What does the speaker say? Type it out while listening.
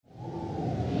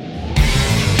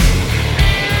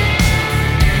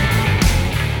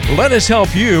Let us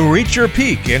help you reach your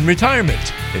peak in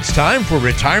retirement. It's time for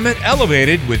Retirement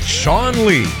Elevated with Sean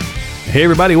Lee. Hey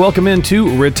everybody, welcome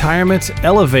into Retirement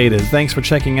Elevated. Thanks for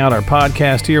checking out our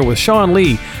podcast here with Sean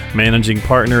Lee, managing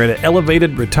partner at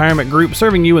Elevated Retirement Group,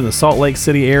 serving you in the Salt Lake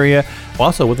City area,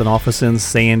 also with an office in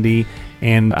Sandy,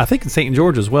 and I think in St.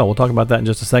 George as well. We'll talk about that in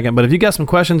just a second. But if you got some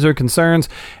questions or concerns,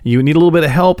 you need a little bit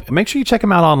of help, make sure you check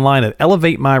them out online at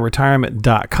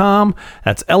elevatemyretirement.com.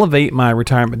 That's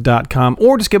elevatemyretirement.com,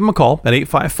 or just give them a call at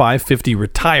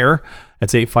 855-50-RETIRE.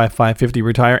 That's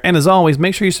 855-50-RETIRE. And as always,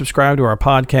 make sure you subscribe to our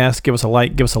podcast. Give us a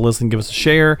like, give us a listen, give us a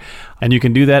share. And you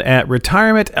can do that at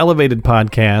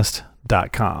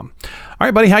retirementelevatedpodcast.com. All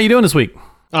right, buddy, how you doing this week?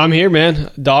 I'm here, man.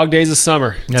 Dog days of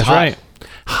summer. That's right.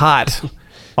 Hot.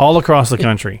 All across the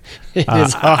country. It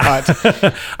is hot.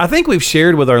 I think we've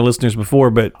shared with our listeners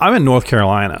before, but I'm in North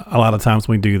Carolina a lot of times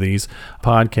when we do these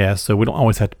podcasts, so we don't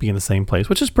always have to be in the same place,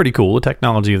 which is pretty cool. The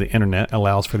technology of the internet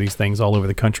allows for these things all over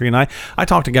the country, and I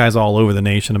talk to guys all over the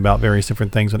nation about various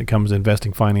different things when it comes to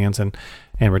investing, finance, and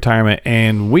retirement,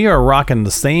 and we are rocking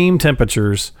the same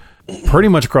temperatures pretty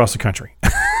much across the country.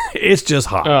 It's just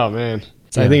hot. Oh, man.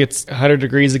 So I think it's 100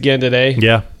 degrees again today.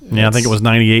 Yeah, I think it was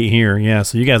 98 here. Yeah,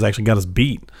 so you guys actually got us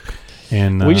beat.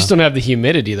 And we just don't have the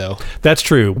humidity, though. That's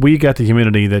true. We got the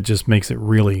humidity that just makes it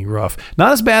really rough.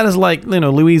 Not as bad as like,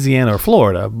 Louisiana or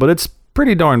Florida, but it's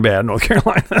pretty darn bad in North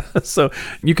Carolina. So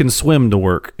you can swim to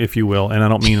work, if you will. And I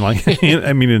don't mean like,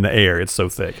 I mean in the air. It's so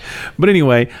thick. But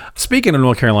anyway, speaking of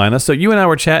North Carolina, so you and I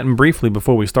were chatting briefly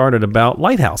before we started about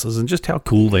lighthouses and just how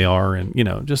cool they are, and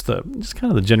just kind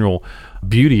of the general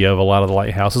beauty of a lot of the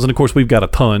lighthouses. And of course, we've got a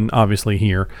ton, obviously,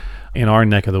 here in our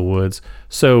neck of the woods.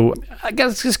 So I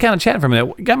guess just kind of chatting for a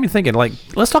minute. It got me thinking, like,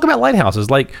 let's talk about lighthouses.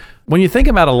 Like, when you think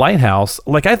about a lighthouse,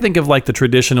 like I think of like the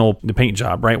traditional paint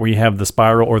job, right? Where you have the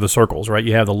spiral or the circles, right?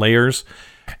 You have the layers.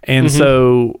 And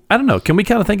so, I don't know, can we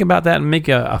kind of think about that and make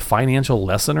a financial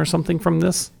lesson or something from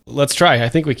this? Let's try. I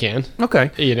think we can.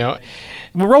 Okay.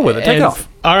 We'll roll with it. Take off.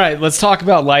 All right, let's talk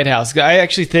about lighthouse. I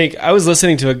actually think I was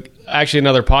listening to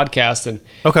another podcast,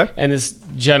 and this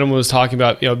gentleman was talking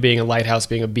about being a lighthouse,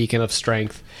 being a beacon of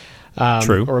strength,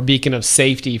 True, or a beacon of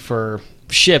safety for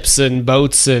ships and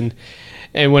boats, and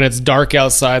when it's dark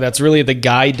outside, that's really the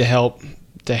guide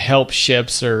to help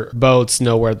ships or boats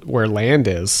know where land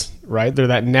is. Right, they're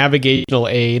that navigational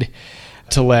aid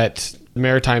to let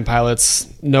maritime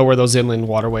pilots know where those inland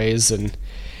waterways and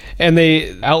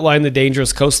they outline the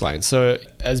dangerous coastline. So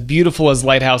as beautiful as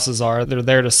lighthouses are, they're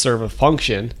there to serve a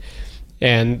function,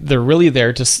 and they're really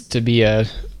there to be a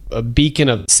beacon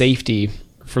of safety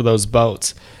for those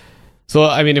boats. So,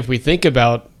 I mean, if we think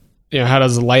about, how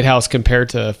does a lighthouse compare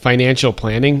to financial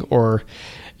planning or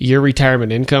your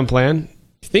retirement income plan?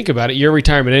 Think about it. Your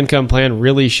retirement income plan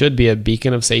really should be a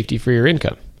beacon of safety for your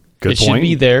income. Good it point. should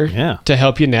be there to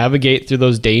help you navigate through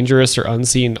those dangerous or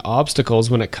unseen obstacles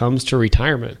when it comes to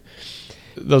retirement.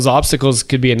 Those obstacles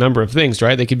could be a number of things,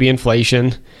 right? They could be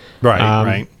inflation,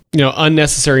 right.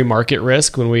 Unnecessary market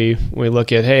risk when we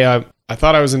look at, hey, I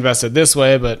thought I was invested this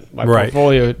way, but my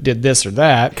portfolio did this or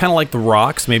that. Kind of like the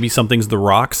rocks. Maybe something's the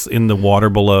rocks in the water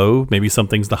below. Maybe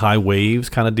something's the high waves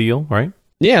kind of deal, right?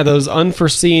 Yeah, those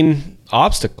unforeseen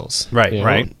obstacles.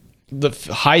 Right. The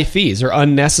high fees or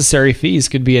unnecessary fees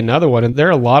could be another one. And there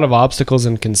are a lot of obstacles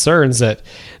and concerns that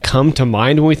come to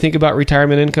mind when we think about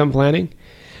retirement income planning.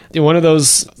 One of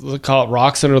those, we'll call it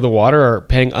rocks under the water, are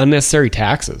paying unnecessary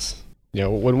taxes.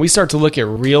 When we start to look at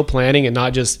real planning and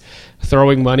not just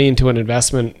throwing money into an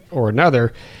investment or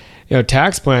another,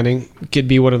 tax planning could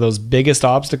be one of those biggest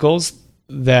obstacles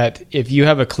that if you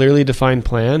have a clearly defined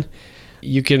plan,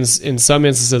 you can, in some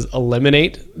instances,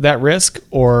 eliminate that risk,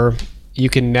 or you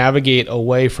can navigate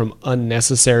away from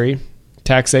unnecessary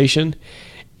taxation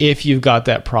if you've got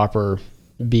that proper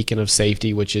beacon of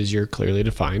safety, which is your clearly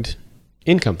defined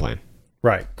income plan.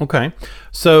 Right. Okay.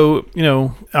 So,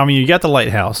 you got the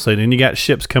lighthouse, so then you got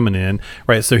ships coming in,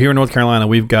 right? So here in North Carolina,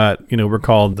 we've got, we're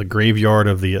called the graveyard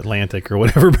of the Atlantic or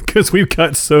whatever, because we've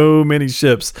got so many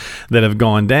ships that have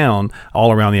gone down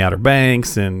all around the Outer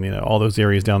Banks and, all those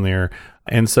areas down there.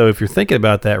 And so if you're thinking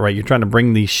about that, right, you're trying to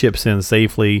bring these ships in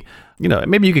safely,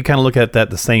 maybe you could kind of look at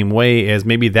that the same way as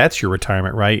maybe that's your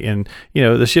retirement, right? And,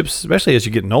 the ships, especially as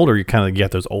you're getting older, you kind of get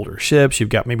those older ships. You've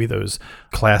got maybe those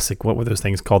classic, what were those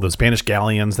things called? Those Spanish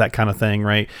galleons, that kind of thing,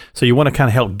 right? So you want to kind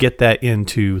of help get that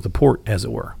into the port, as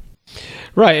it were.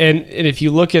 Right. And if you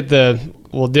look at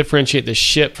we'll differentiate the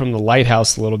ship from the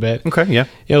lighthouse a little bit. Okay, yeah.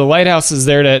 The lighthouse is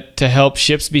there to help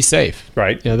ships be safe.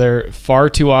 Right. They're far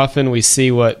too often we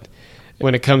see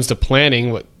when it comes to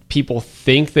planning, what people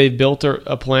think they've built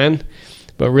a plan,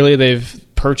 but really they've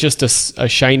purchased a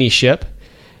shiny ship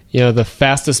the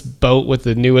fastest boat with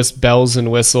the newest bells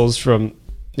and whistles from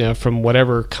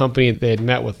whatever company they had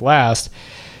met with last.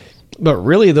 But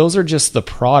really, those are just the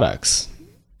products.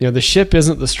 The ship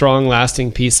isn't the strong,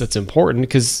 lasting piece that's important,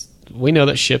 because we know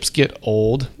that ships get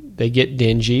old, they get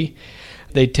dingy,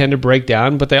 they tend to break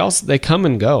down, but they come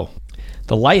and go.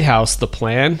 The lighthouse, the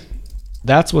plan,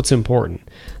 that's what's important.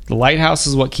 The lighthouse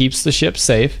is what keeps the ship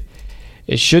safe.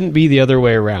 It shouldn't be the other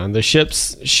way around. The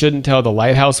ships shouldn't tell the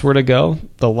lighthouse where to go.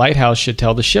 The lighthouse should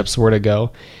tell the ships where to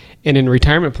go. And in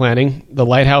retirement planning, the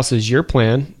lighthouse is your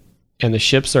plan, and the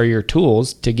ships are your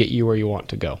tools to get you where you want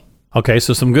to go. Okay,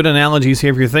 so some good analogies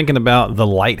here if you're thinking about the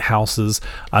lighthouses.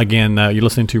 Again, you're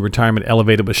listening to Retirement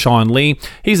Elevated with Sean Lee.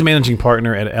 He's the managing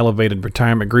partner at Elevated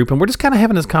Retirement Group, and we're just kind of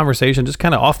having this conversation, just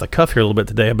kind of off the cuff here a little bit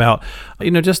today about,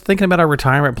 just thinking about our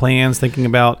retirement plans, thinking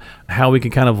about how we can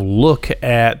kind of look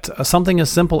at something as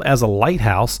simple as a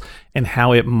lighthouse and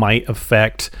how it might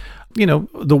affect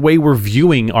the way we're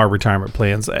viewing our retirement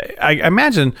plans. I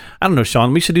imagine, I don't know,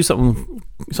 Sean, we should do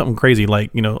something crazy,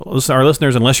 like, our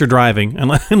listeners, unless you're driving,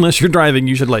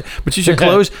 you should but you should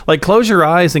close your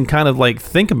eyes and kind of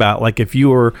think about, if you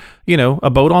were, a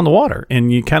boat on the water, and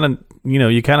you kind of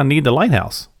need the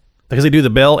lighthouse, because they do the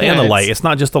bell and the light. It's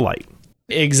not just the light.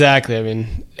 Exactly.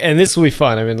 And this will be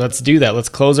fun. Let's do that. Let's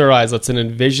close our eyes. Let's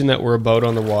envision that we're a boat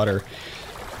on the water.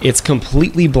 It's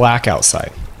completely black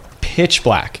outside, pitch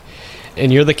black.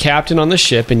 And you're the captain on the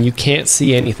ship, and you can't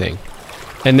see anything.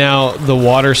 And now the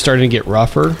water's starting to get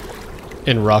rougher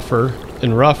and rougher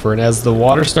and rougher. And as the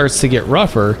water starts to get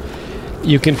rougher,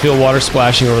 you can feel water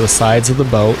splashing over the sides of the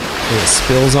boat, and it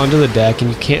spills onto the deck, and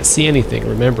you can't see anything.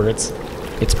 Remember, it's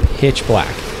pitch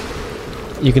black.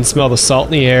 You can smell the salt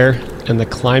in the air, and the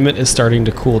climate is starting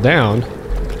to cool down,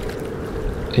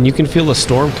 and you can feel a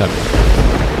storm coming.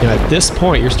 At this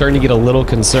point, you're starting to get a little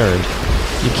concerned.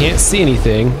 You can't see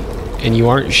anything, and you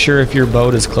aren't sure if your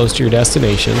boat is close to your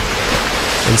destination,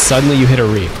 and suddenly you hit a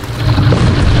reef.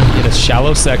 You hit a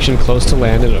shallow section close to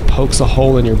land, and it pokes a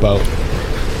hole in your boat.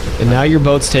 And now your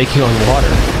boat's taking on water.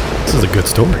 This is a good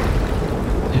story.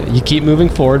 You keep moving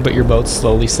forward, but your boat's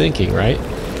slowly sinking, right?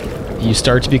 You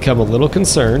start to become a little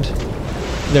concerned.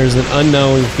 There's an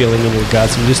unknown feeling in your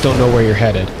guts. You just don't know where you're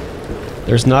headed.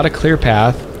 There's not a clear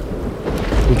path,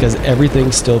 because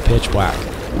everything's still pitch black.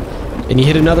 And you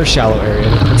hit another shallow area,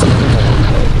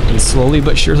 and slowly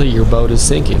but surely your boat is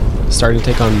sinking, starting to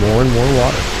take on more and more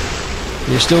water.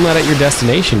 You're still not at your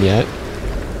destination yet,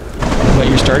 but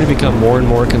you're starting to become more and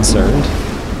more concerned.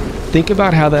 Think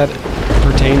about how that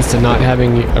pertains to not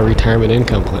having a retirement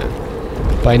income plan.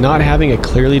 By not having a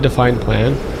clearly defined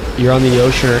plan, you're on the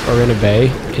ocean or in a bay,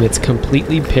 and it's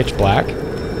completely pitch black,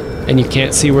 and you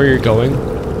can't see where you're going,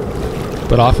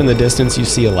 but off in the distance you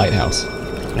see a lighthouse.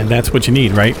 And that's what you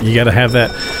need, right? You got to have that.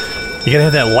 You got to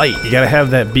have that light. You got to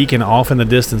have that beacon off in the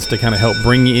distance to kind of help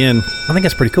bring you in. I think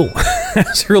that's pretty cool.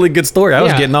 It's a really good story. I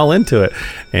was getting all into it,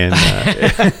 and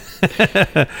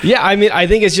yeah, I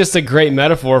think it's just a great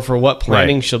metaphor for what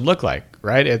planning should look like,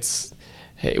 right?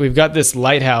 We've got this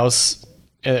lighthouse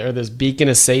or this beacon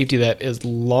of safety that has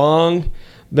long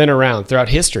been around throughout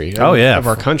history of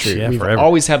our country. We've forever.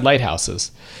 Always had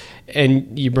lighthouses,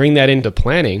 and you bring that into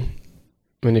planning.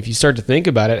 And if you start to think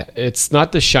about it, it's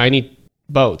not the shiny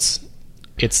boats.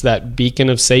 It's that beacon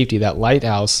of safety, that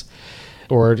lighthouse,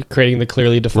 or creating the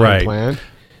clearly defined plan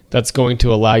that's going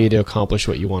to allow you to accomplish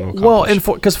what you want to accomplish. Well, and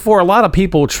because for a lot of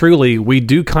people, truly, we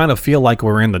do kind of feel like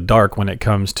we're in the dark when it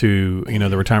comes to,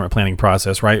 the retirement planning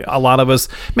process, right? A lot of us,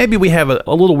 maybe we have a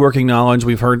little working knowledge.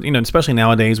 We've heard, especially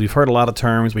nowadays, we've heard a lot of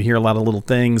terms. We hear a lot of little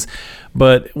things.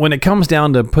 But when it comes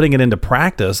down to putting it into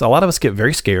practice, a lot of us get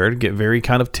very scared, get very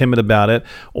kind of timid about it,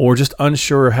 or just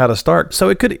unsure how to start. So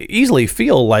it could easily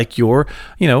feel like you're,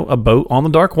 a boat on the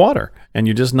dark water, and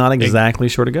you're just not exactly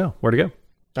sure where to go.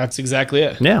 That's exactly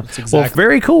it. Yeah. Well,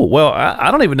 very cool. Well,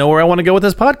 I don't even know where I want to go with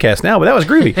this podcast now, but that was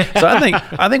groovy. So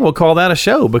I think we'll call that a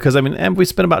show, because and we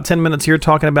spent about 10 minutes here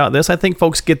talking about this. I think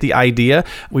folks get the idea.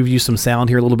 We've used some sound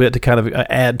here a little bit to kind of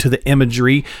add to the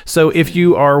imagery. So if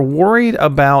you are worried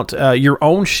about your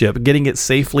own ship, getting it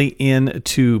safely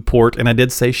into port, and I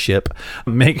did say ship,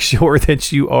 make sure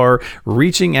that you are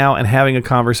reaching out and having a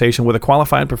conversation with a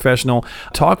qualified professional.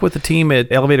 Talk with the team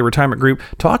at Elevated Retirement Group.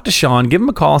 Talk to Sean. Give him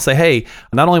a call and say, hey,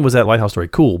 not only was that lighthouse story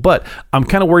cool, but I'm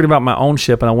kind of worried about my own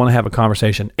ship and I want to have a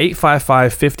conversation.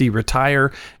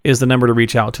 855-50-RETIRE is the number to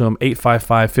reach out to them.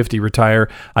 855-50-RETIRE.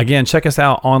 Again, check us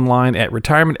out online at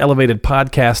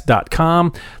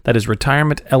retirementelevatedpodcast.com. That is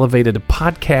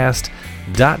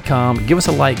retirementelevatedpodcast.com. Give us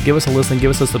a like, give us a listen,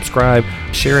 give us a subscribe,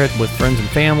 share it with friends and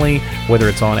family, whether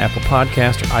it's on Apple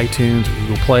Podcasts or iTunes or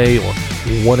Google Play or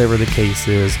whatever the case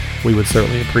is. We would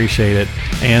certainly appreciate it.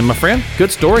 And my friend,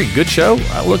 good story, good show.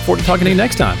 I look forward to talking to you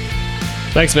next time.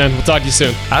 Thanks, man. We'll talk to you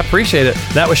soon. I appreciate it.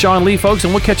 That was Sean Lee, folks,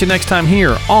 and we'll catch you next time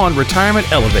here on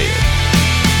Retirement Elevated.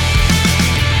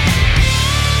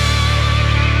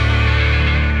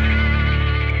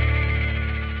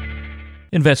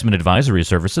 Investment advisory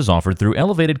services offered through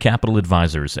Elevated Capital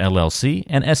Advisors, LLC,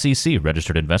 an SEC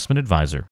registered investment advisor.